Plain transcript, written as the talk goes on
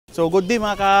So good day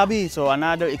mga kahabi. So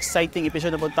another exciting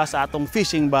episode na punta sa atong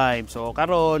fishing vibe. So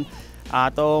karon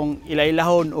atong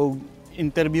ilailahon og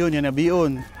interview niya na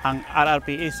biyon ang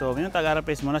RRPS. So minun tag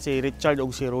RRPS muna si Richard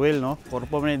og si Ruel, no.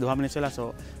 Korpo man duha man sila.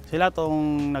 So sila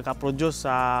tong nagka-produce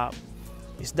sa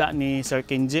isda ni Sir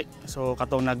Kenji. So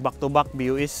katong nag back to back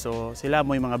BUS. So sila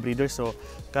mo yung mga breeders. So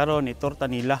karon itorta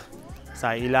nila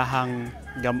sa ilahang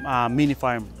mini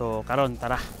farm. So karon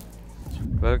tara.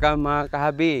 Welcome mga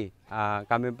kahabi.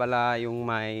 Kami pala yung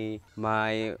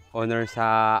may honor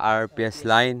sa RRPS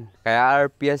line. Kaya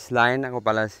RRPS line, ako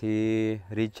pala si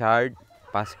Richard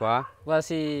Pasqua.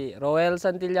 Si Roel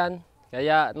Santillan.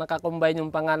 Kaya nakakombine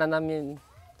yung pangalan namin,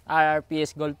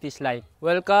 RRPS Goldfish line.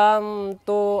 Welcome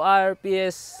to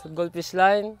RRPS Goldfish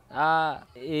line.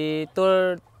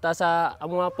 I-tour ta sa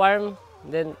mga farm.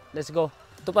 Then let's go.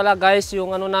 Ito pala guys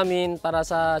yung ano namin para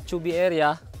sa Chubby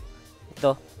area.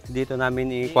 Ito. Dito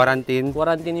namin i-quarantine.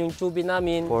 Quarantine yung chubby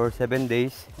namin. For 7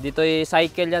 days. Dito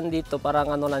i-cycle yan dito, parang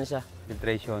ano lang siya.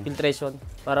 Filtration. Filtration.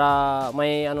 Para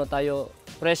may ano tayo,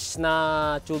 fresh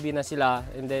na chubby na sila.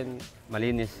 And then,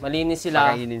 Malinis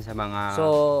sila. Pakainin sa mga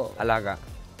alaga.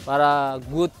 Para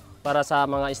good para sa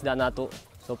mga isda nato.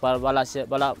 So para wala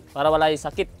yung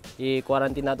sakit.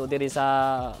 I-quarantine nato diri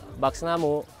sa box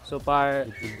namo. So para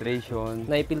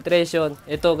filtration.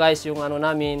 Ito guys yung ano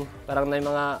namin, parang na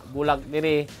mga bulag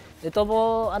diri. Ito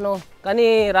po ano,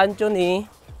 kani rancho ni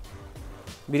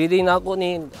breeding na ako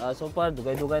ni so far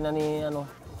dugay-dugay na ni ano.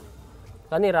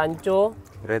 Kani rancho,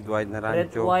 Red white na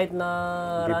rancho.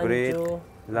 rancho.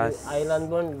 Last Island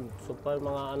born. So far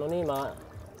mga ano ni mga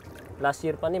last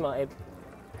year pa ni mga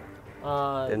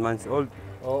 10 months old.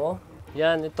 Oo.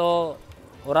 Yan ito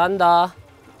oranda.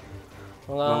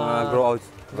 Mga grow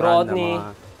out ni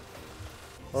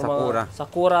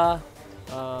Sakura.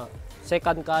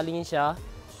 Second calling siya.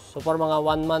 So for mga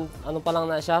 1 month, ano pa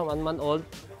lang na siya, 1 month old.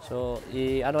 So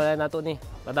ano na nato ni,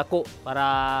 padako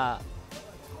para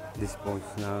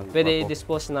pwede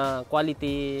i-dispose na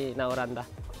quality na oranda.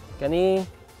 Kani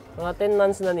mga 10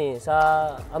 months na ni sa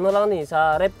ano lang ni,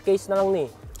 sa rep case na lang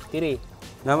ni. Tiri.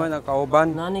 Naman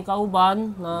nakauban. Nani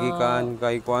kauban na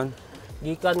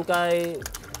gikan kay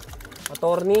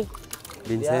attorney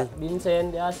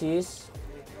Vincent de Asis.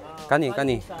 Kani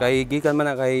kay gikan man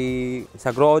na kay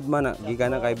sa growd man na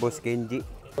gikan na kay Boss Kenji.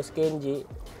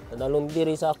 Nadalong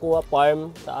diri sa Aqua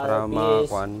Farm sa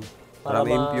RRPS para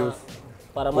ma-infuse.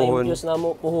 Para ma-infuse na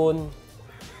mo puhon.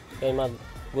 Kay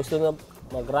gusto na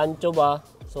magrancho ba?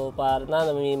 So para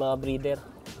na may mga breeder.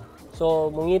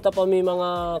 So mungita pa may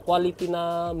mga quality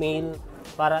na male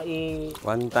para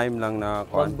one time lang na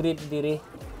mag-breed diri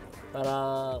para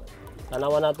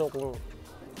tanawan nato kung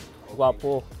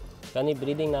gwapo. Kani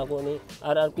breeding na ako ni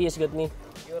RRPS gat ni.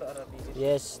 Pure RRPS.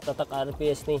 Yes, tatak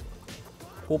RRPS ni.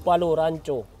 Pupalo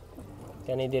Rancho.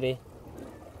 Kani diri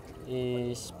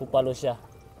is Pupalo siya.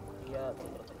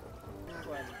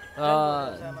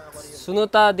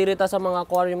 Sunuta diri ta sa mga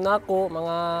aquarium nako,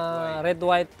 mga red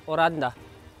white oranda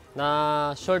na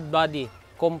short body,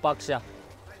 compact siya.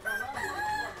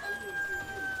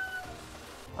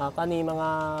 Kani mga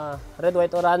red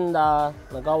white oranda,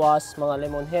 nagawas, mga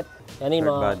lemon head. Kani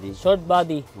mga short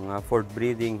body. Mga fourth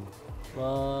breeding.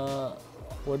 Mga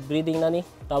fourth breeding na ni.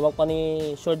 Tawag pa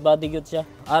ni short body gyud siya.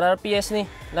 RRPS ni,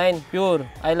 line pure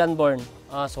island born.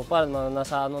 So far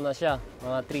nasa ano na siya,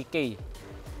 mga 3K.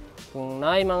 Kung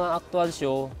naay mga actual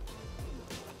show,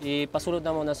 ipasulod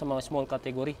na muna sa mga small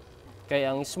category. Kaya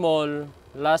ang small,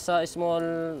 last sa small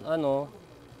ano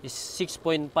is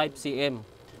 6.5 cm.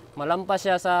 Malampas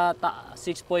siya sa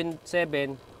 6.7,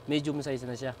 medium size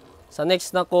na siya. Sa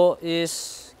next na ko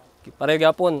is pareho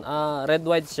gyapon, red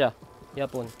white siya.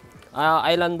 Gyapon.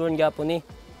 Island born gyapon ni.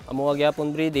 Amo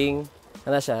gyapon breeding,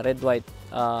 ana siya red white.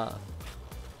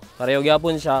 Pareho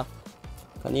gyapon siya.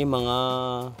 Kani mga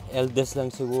eldest lang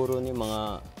siguro ni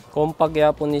mga compact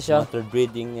gyapon ni siya. Third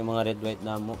breeding ni mga red white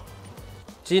namo.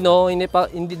 Sino hindi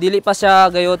dili pa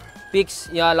siya gayot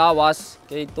fix ya lawas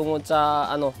kay tungod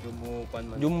sa ano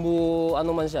jumbo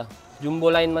ano man siya, jumbo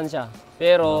line man siya,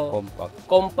 pero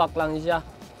compact lang siya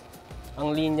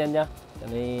ang linya niya.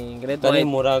 Kani red white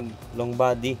murag long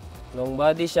body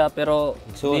siya pero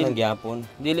so nagyapon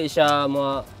dili siya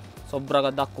mga sobra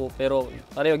kadako pero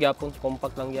pareho gyapon,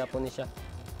 compact lang gyapon ni siya.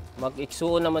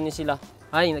 Mag-iksuon naman ni sila.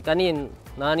 Ay kanin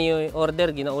nani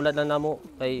order ginaulad na namo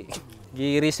kay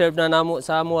gi-reserve na namo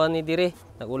sa amo ni dire.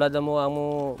 Nagulad na mo ang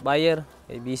buyer.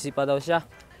 Kay busy pa daw siya.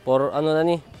 For ano na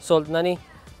ni, sold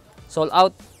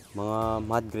out. Mga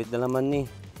mud grade na naman ni.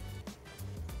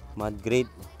 Mud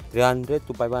grade 300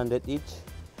 to 500 each.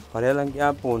 Pareho lang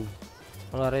gyapon.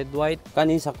 Mga red white.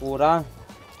 Kani Sakura,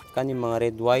 kani mga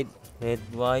red white. Red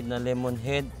white na lemon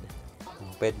head.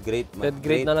 Pet grade. Red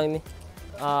grade na lang ni.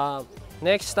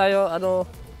 Next tayo,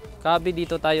 kabi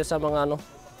dito tayo sa mga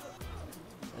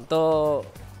Ito,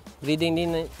 breeding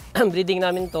din, breeding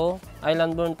namin to.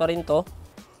 Island born pa rin to.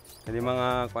 Hindi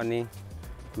mga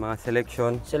mga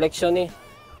selection. Selection ni.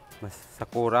 Mas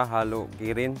Sakura, halo,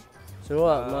 girin. So,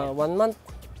 1 month.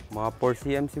 Mga 4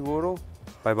 cm siguro.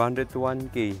 500 to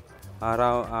 1K.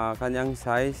 Kanyang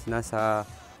size nasa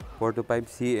 4 to 5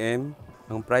 cm.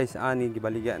 Ang price ani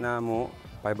gibaligya na mo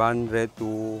 500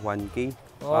 to 1K.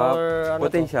 Or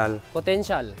potential.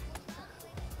 Potential.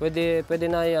 Pwede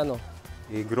na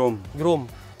I-groom. groom.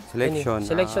 Selection.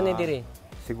 Selection ni diri.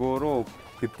 Siguro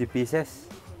 50 pieces.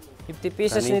 50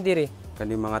 pieces ni diri.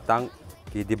 Kani mga tank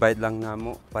i-divide lang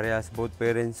namo parehas both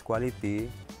parents quality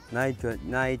na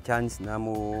chance na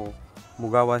mo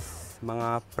mugawas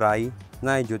mga fry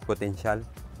na jud potential.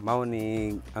 Mao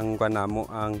ni ang kanamo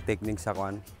ang technique sa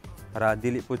kwan para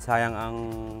dili pud sayang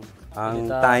ang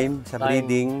time sa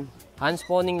breeding. Hand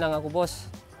spawning lang ako,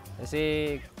 boss.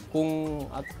 Kasi kung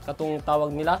katong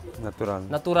tawag nila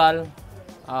natural,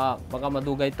 baka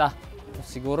madugay ta.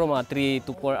 Siguro mga 3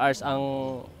 to 4 hours ang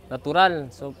natural.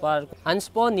 So hand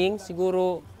spawning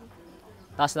siguro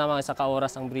taas na mga sa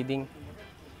oras ang breeding.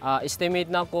 Estimate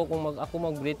na ako kung ako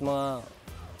mag-breed mga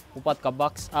 4 ka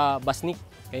basnik.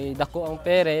 Kay dako ang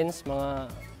parents mga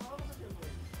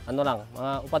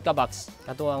mga 4 ka box.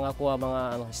 Kato ang ako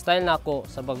mga style na ako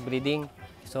sa pag-breeding.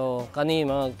 So kani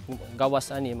mga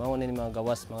gawas mao ni mga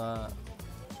gawas mga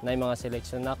mga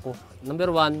selection nako. Number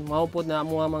 1, mao pod na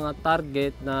mga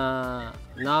target na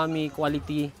nami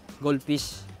quality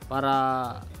goldfish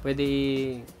para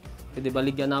pwede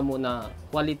baligyan namo na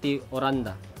quality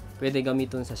oranda. Pwede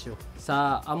gamiton sa show.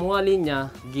 Sa amuha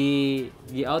linya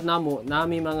gi-out namo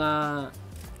nami mga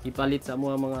ipalit sa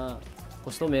mga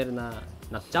customer na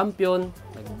nag-champion,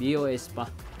 nag-BOS pa.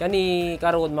 Kani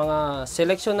karon mga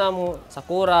selection namo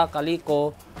Sakura,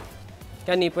 Calico.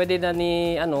 Kani pwede na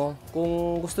ni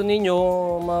kung gusto ninyo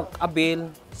mag-avail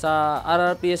sa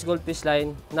RRPS Goldfish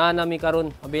line na nami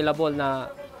karon available na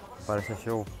Para sa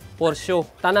show. For show.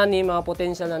 Tanan ni mga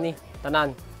potential na ni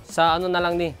tanan. Sa na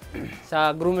lang ni sa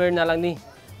groomer na lang ni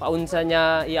paunsa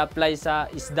niya i-apply sa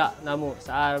isda namo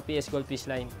sa RRPS Goldfish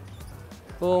line.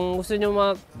 Kung gusto niyo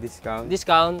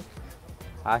discount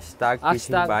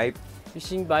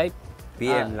 #fishing vibe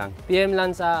PM lang. PM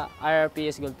lang sa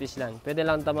RRPS Goldfish line. Pwede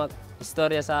lang ta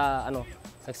mag-istorya sa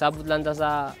nagsabot lang ta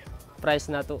sa price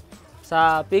na to.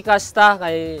 Sa pikas ta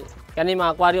kay kani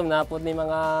mga aquarium na pud ni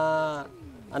mga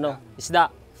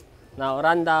isda na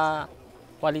oranda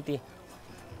quality.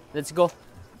 Let's go.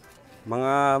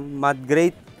 Mga mud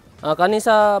grade. Kani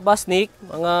sa basnik,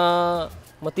 mga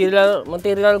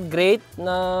material grade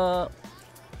na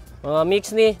mga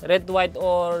mix ni red white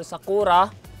or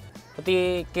Sakura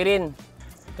pati kirin.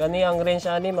 Kani ang range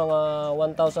ani mga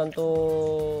 1,000 to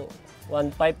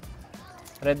 1,500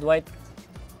 red white.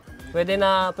 Pwede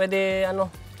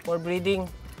for breeding.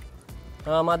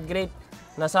 Mud grade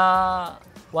nasa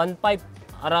 1,500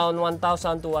 around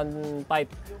 1,000 to 1,500.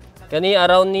 Kani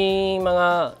around ni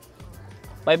mga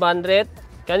 500.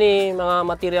 Kani mga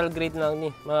material grade lang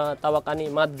ni mga tawag kani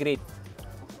mud grade.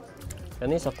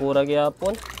 Kani Sakura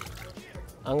gyapon.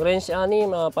 Ang range ani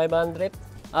mga 500.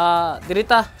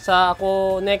 Dirita sa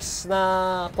ako next na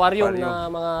aquarium na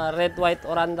mga red white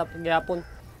oranda gyapon.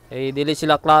 Dili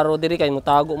sila klaro diri kay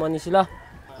mutago man ni sila.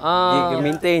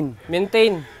 Maintain.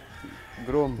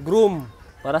 Groom.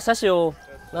 Para sa show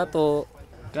nato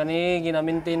kani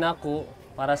gina-maintain ako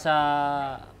para sa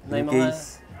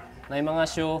mga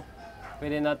show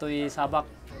pwede na to isabak.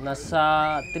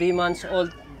 Nasa 3 months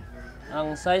old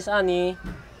ang size ani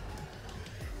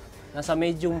nasa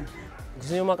medium.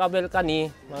 Gusto nyo makabel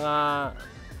kani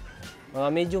mga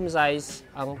medium size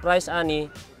ang price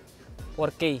ani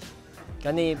 4K.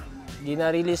 Kani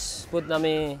gina-release pud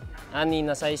nami ani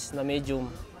na size na medium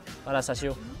para sa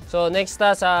show. So next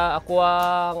sa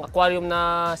aquarium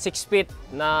na 6 feet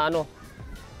na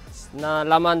na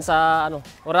laman sa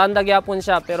oranda gyapon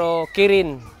siya pero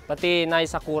kirin pati na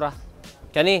Sakura.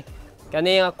 Kani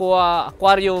ang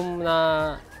aquarium na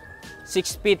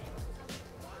 6 feet.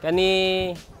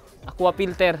 Kani aqua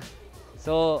filter.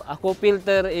 So aqua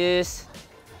filter is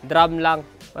drum lang.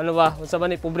 Ano ba? Unsa man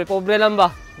ni pobre lang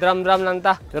ba? Drum lang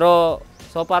ta. Pero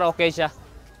so far okay siya.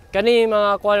 Kani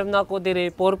mga aquarium na ako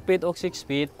diri 4 feet o 6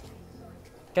 feet.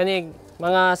 Kani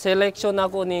mga selection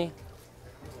ako ni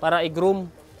para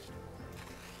i-groom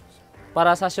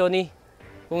para sa show ni.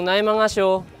 Kung naay mga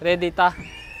show, ready ta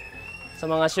sa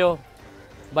mga show.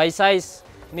 By size,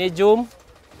 medium,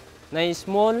 na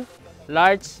small,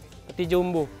 large, pati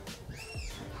jumbo.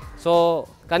 So,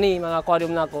 kani mga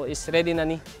aquarium nako is ready na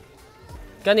ni.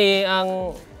 Kani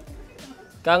ang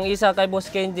kang isa kay Boss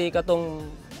Kenji katong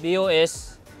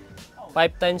BOS 5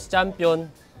 times champion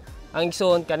ang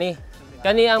igsoon kani.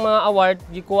 Kani ang mga award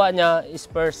gikuha niya is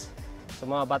first. So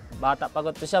mga bata pa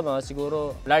gud siya, mga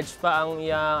siguro large pa ang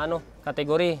iya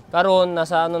kategory. Karon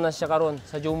nasa na siya karon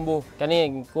sa jumbo.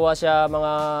 Kani kuha siya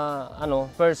mga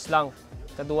first lang.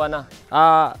 Kadua na.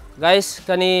 Guys,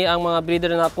 kani ang mga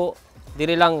breeder nako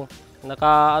diri lang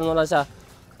naka na siya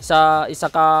sa isa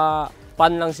ka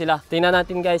pan lang sila. Tingnan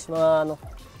natin guys mga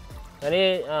kani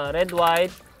red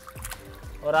white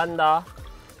oranda.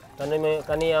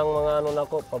 Kani ang mga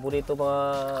nako paborito mga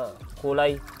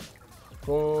kulay.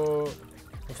 Kung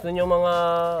gusto nyo mga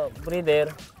breeder,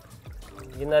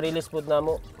 gina-release po na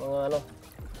mo mga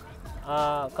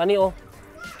kani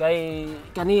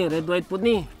kani red white po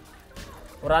ni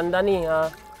oranda ni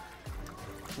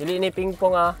dili ni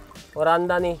pingpong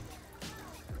oranda ni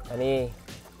kani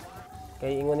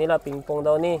kay ingon nila pingpong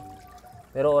daw ni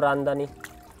pero oranda ni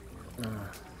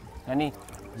kani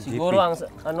siguro ang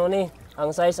ang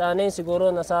size ani siguro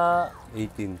nasa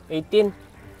 18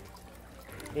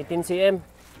 cm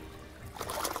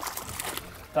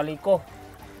kaliko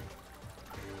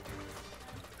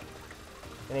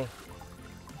ini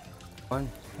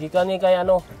gikan ni kay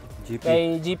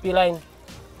kay GP line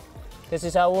kasi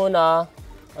sa una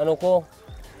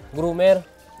groomer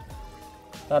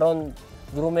karon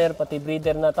groomer pati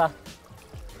breeder na ta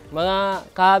mga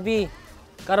kahabi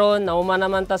karon nauma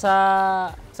naman ta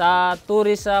sa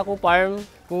tourist sa ako farm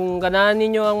kung ganahan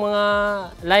ninyo ang mga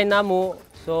line namo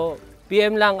so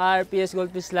PM lang RRPS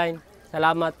Goldfish line.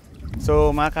 Salamat.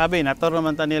 So mga kabi, nator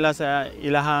naman ta nila sa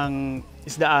ilahang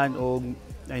isdaan o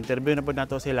na-interview na po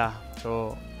nato sila.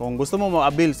 So kung gusto mo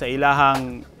mo-abil sa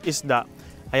ilahang isda,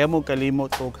 ayaw mo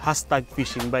kalimot og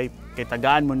 #fishingvibe. Kay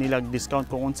tagaan mo nilag discount.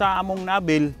 Kung unsa among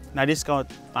nabil na discount,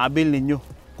 maabil ninyo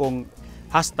kung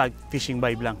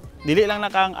 #fishingvibe lang. Dili lang na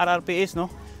kang RRPS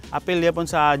no. Apil yapon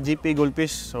sa GP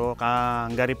Goldfish. So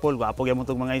kang Garipol, gwapo gyapon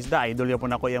tong mga isda, idol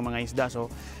yapon ako yung mga isda.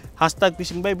 So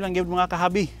 #fishingvibe lang gyud mga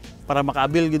kahabi para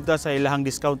makaabil gid ta sa ilahang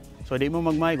discount. So di mo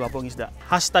magmay gwapong isda.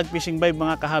 #fishingvibe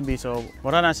mga kahabi. So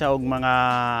mura na siya og mga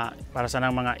para sa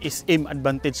nang mga SIM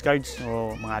advantage cards.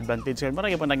 So mga advantage card mara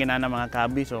gyapon na ginana mga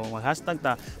kahabi. So mag-hashtag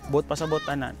ta bot pasabot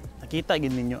ana. Nakita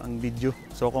gid ninyo ang video.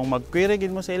 So kung mag-query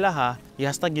gid mo sa ilaha,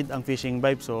 i-hashtag gid ang fishing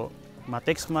vibe. So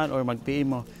ma-text man or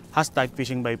mag-PM mo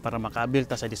 #fishingvibe para makaabil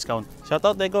ta sa discount.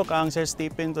 Shoutout ko kang Sir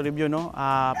Stephen to review no.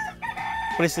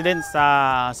 President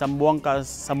sa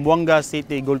Zamboanga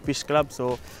City Goldfish Club.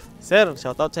 So sir,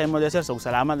 shoutout sa imo sir. So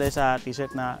salamat dahil sa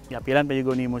t-shirt na iapilan pa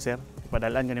yugo nimo sir.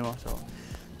 Padalan ko nimo.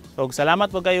 So salamat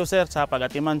po kayo sir sa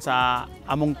pag-atiman sa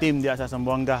among team diya sa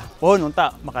Zamboanga.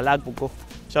 Unta makalag po ko.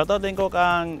 Shoutout din ko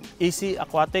kang Easy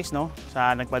Aquatics no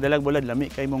sa nagpadalag bulad,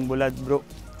 lami kay mong bulad bro.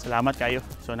 Salamat kayo.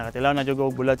 So nakatilaw na jud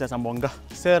og bulad sa Zamboanga.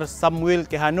 Sir Samuel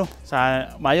Quijano sa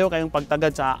mayo kayong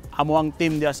pagtagad sa amuang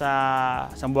team dia sa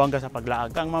Zamboanga sa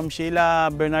paglaag. Kang Ma'am Sheila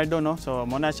Bernardo no. So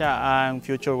mo na siya ang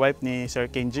future wife ni Sir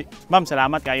Kenji. Ma'am,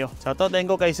 salamat kayo. Shoutout din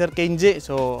ko kay Sir Kenji.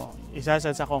 So isa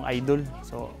sa akong idol.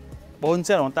 So phone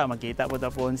sir, unta magkita po ta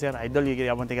phone sir. Idol gyud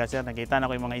gyapon tiga sir. Nakita na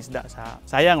ko yung mga isda sa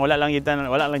sayang wala lang jud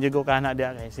ko kana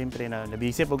dia kay simpre na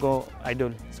nabisip ko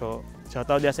idol. So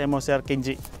shoutout dia sa imo Sir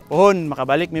Kenji. Pohon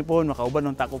makabalik mi pohon makauban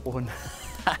unta ko pohon.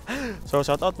 So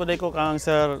shoutout po dai ko kang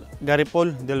Sir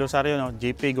Garipol del Rosario no,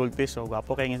 JP Goldfish. So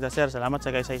gwapo kay isda sir. Salamat sa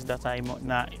kay sa isda sa imo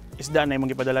na isda na imong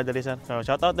gipadala diri sir. So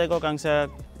shoutout dai ko kang Sir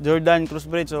Jordan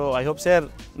Crossbridge. So I hope sir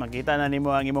makita na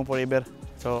nimo ang imong forever.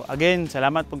 So again,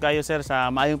 salamat po kayo sir sa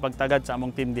maayong pagtagad sa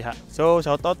among team diha. So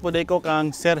shoutout po dai ko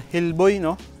kang Sir Hillboy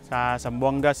no sa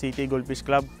Zamboanga City Goldfish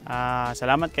Club.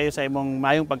 Salamat kayo sa imong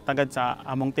maayong pagtagad sa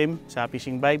among team sa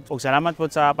Fishing Vibe. Ug salamat po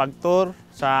sa pagtour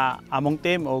sa among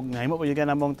team ug nahimo po gyud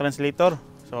among translator.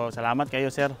 So salamat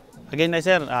kayo sir. Again na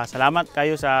sir, salamat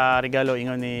kayo sa regalo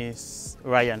ingon ni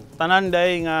Ryan. Tanan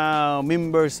day nga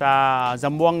member sa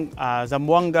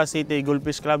Zamboanga City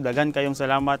Goldfish Club, dagan kayong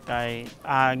salamat kay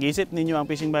giisip ninyo ang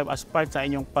Fishing Vibe as part sa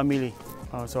inyong family.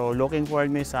 So looking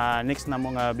forward mi sa next na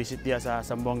mga visit dia sa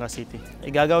Zamboanga City.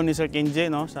 Igagaw ni Sir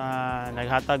Kenji no sa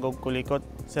naghatag og kulikot.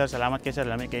 Sir, salamat kay sir,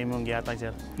 lami kay imong gihatag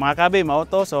sir. Mga kabi, mao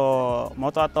to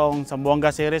atong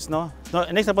Zamboanga series no.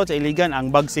 Next na po sa iligan ang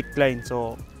Bagsik line.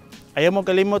 So ayaw mo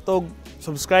kalimot og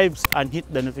subscribe and hit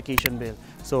the notification bell.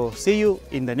 So see you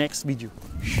in the next video.